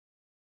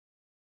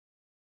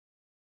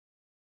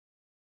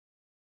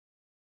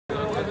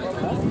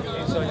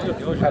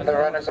And the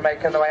runners are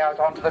making their way out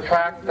onto the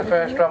track. The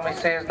first run we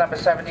see is number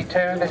 72.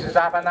 This is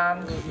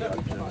Avanand.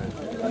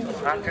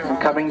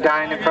 Coming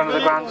down in front of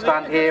the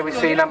grandstand here, we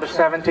see number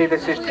 70.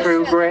 This is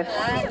True Grit.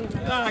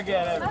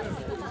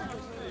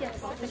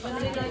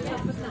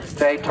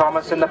 Dave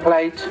Thomas in the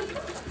plate,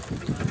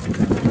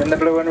 in the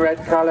blue and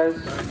red colours.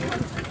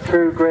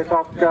 True Grit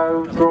off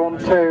go, drawn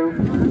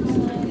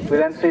 2. We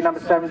then see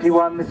number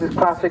 71. This is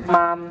Classic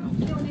Man.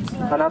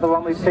 Another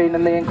one we've seen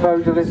in the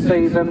enclosure this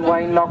season.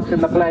 Wayne Knox in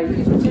the plate,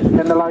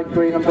 in the light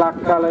green and black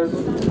colours.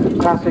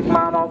 Classic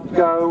Man off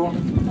go,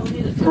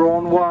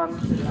 drawn 1.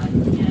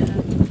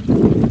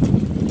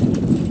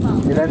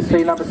 You then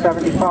see number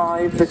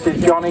 75. This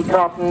is Johnny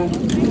Cotton.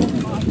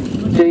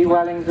 G.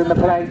 Wellings in the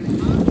plate,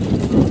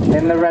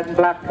 in the red and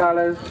black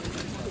colours.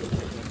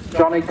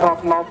 Johnny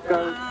Cotton off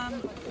goes.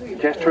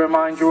 Just to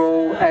remind you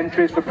all,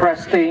 entries for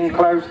Prestine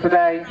closed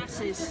today.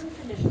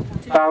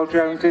 Val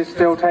Jones is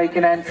still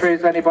taking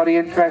entries. Anybody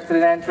interested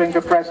in entering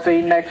for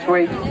Prestine next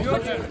week? No.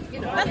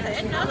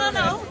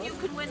 You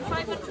can win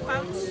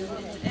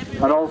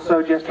 £500. And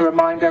also just to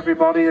remind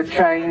everybody, a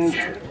change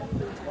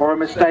or a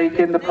mistake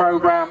in the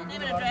programme.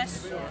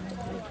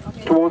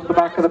 Towards the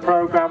back of the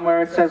programme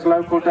where it says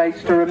local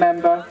dates to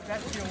remember.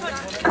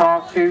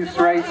 Carsoos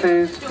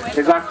races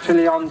is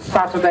actually on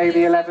Saturday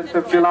the 11th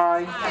of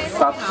July.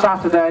 That's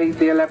Saturday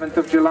the 11th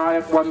of July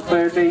at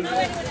 1:30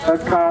 at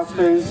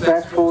Carsoos.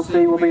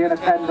 S4C will be in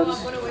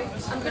attendance.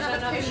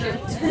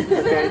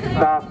 The gate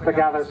starts to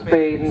gather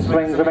speed and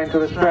swings them into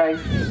the straight.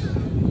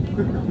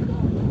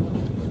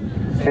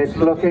 It's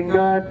looking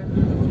good.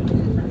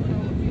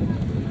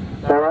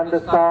 They're under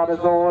starters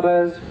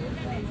orders.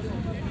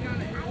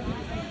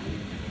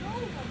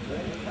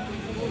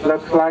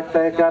 Looks like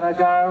they're gonna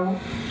go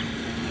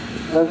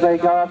as they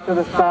go up to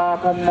the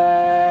start, and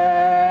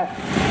they're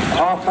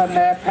off and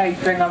they're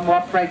pacing. And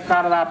what breaks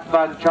out of that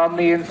bunch on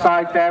the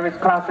inside there is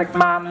Classic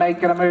Man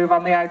making a move.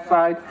 On the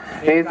outside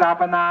is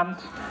Avanand.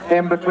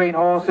 In between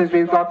horses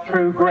we've got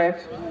True Grit.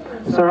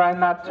 So around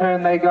that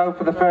turn they go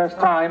for the first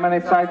time, and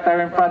it's out there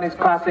in front is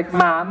Classic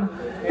Man.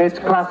 It's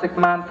Classic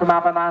Man from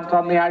Avanand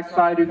on the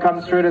outside who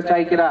comes through to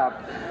take it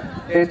up.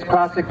 It's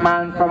Classic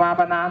Man from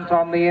Avanand.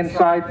 On the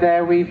inside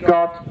there we've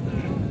got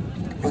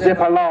Zip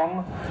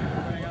Along.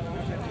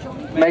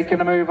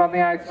 Making a move on the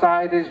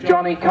outside is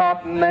Johnny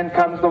Cotton. Then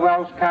comes the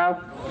Welsh Cow.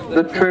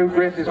 The True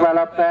Grit is well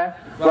up there.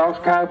 Welsh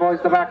Cowboys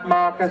the back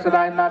marker, so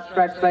down that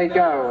stretch they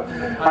go.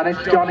 And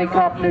it's Johnny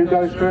Cotton who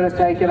goes through to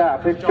take it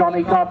up. It's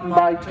Johnny Cotton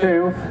by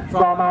 2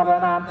 from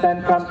Avanand.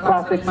 Then comes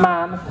Classic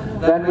Man.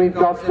 Then we've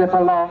got Zip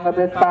Along a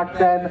bit back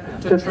then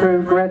to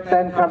True Grit.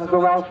 Then comes the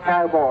Welsh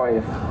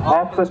Cowboy.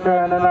 Off the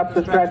turn and up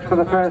the stretch for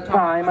the first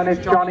time, and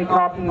it's Johnny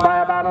Cotton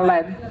by about a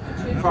length.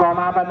 From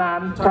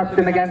Avanand, tucked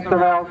in against the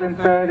rails in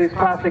third is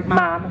Classic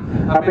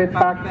Man. A bit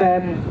back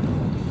then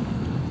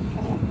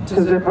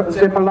to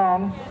Zip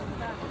Along.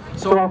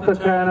 So off the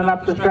turn and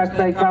up the stretch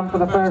they come for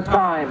the first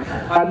time.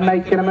 And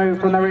making a move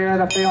from the rear of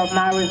the field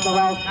now is the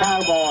Welsh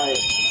Cowboy.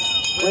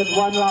 With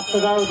 1 lap to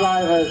go,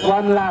 drivers.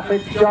 1 lap.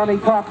 It's Johnny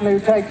Cotton who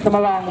takes them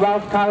along.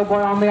 Welsh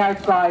Cowboy on the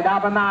outside.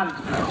 Avanand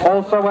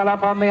also well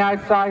up on the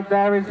outside.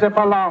 There is Zip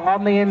Along.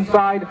 On the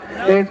inside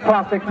is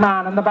Classic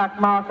Man, and the back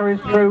marker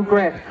is True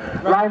Grit.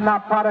 Round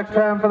that paddock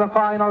turn for the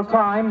final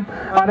time,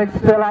 and it's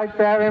still out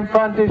there in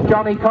front is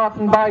Johnny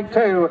Cotton by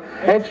 2.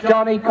 It's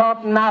Johnny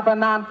Cotton,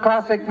 Avanand,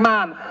 Classic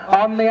Man.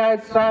 On the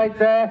outside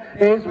there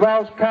is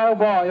Welsh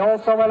Cowboy.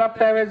 Also well up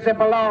there is Zip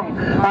Along,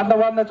 and the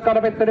one that's got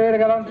a bit to do to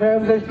get on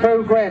terms is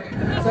True Grit.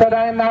 So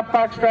down that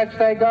back stretch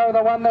they go.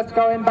 The one that's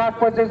going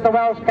backwards is the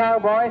Welsh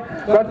Cowboy,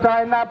 but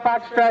down that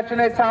back stretch,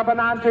 and it's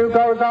Avanand who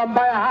goes on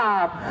by a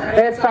half.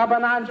 It's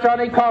Avanand,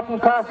 Johnny Cotton,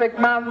 Classic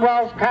Man,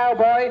 Welsh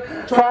Cowboy.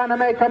 Trying to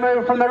make a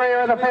move from the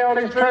rear of the field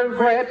is True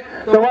Grit.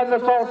 The one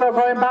that's also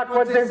going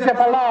backwards is Zip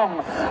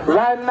Along.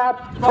 Round that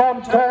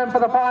front turn for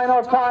the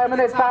final time,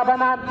 and it's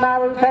Avanand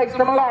now who takes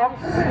them along.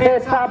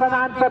 It's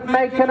Avanand, but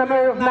making a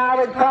move now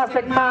is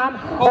Classic Man.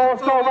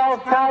 Also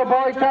Welsh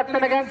Cowboy, tucked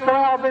in against the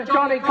rails is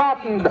Johnny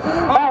Cotton.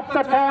 Off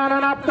the turn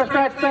and up the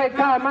stretch they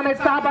come, and it's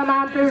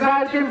Avanand who's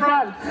out in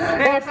front.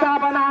 It's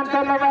Avanand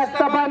and the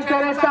rest of the bunch,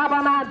 and it's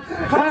Avanand,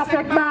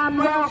 Classic Man,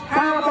 Welsh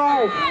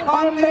Cowboy.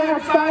 On the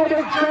outside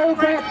is True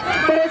Grit,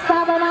 but it's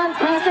Avanand,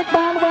 Classic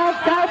Man, Welsh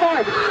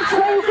Cowboy.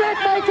 True Grit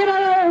making a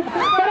move,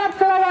 but up to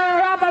the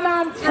wire,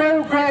 Avanand,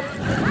 True Grit,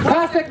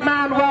 Classic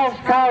Man, Welsh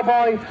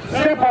Cowboy,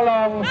 Zip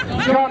Along,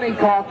 Johnny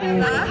Cotton.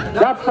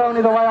 That's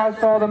only the way I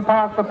saw them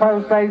pass the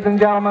post, ladies and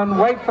gentlemen.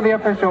 Wait for the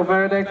official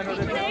verdict.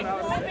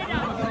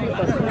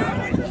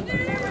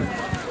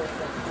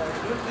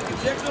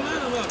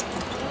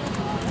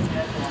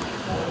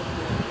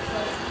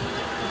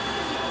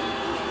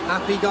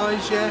 Happy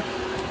guys, yeah?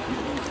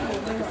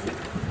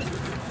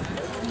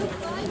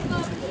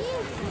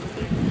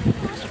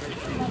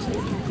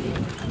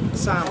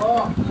 Sam.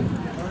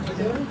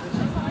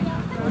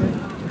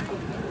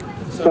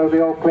 So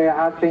the all clear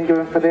has been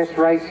given for this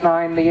race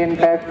 9, the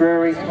InBev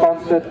Brewery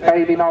sponsored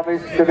Baby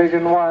Novice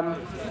Division 1.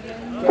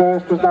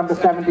 First was number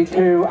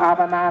 72,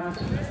 Avanand.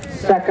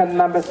 Second,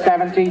 number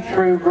 70,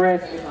 True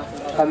Grit.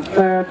 and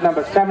third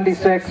number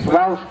 76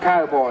 Welsh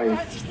Cowboy.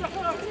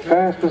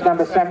 First was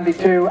number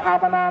 72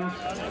 Abanant,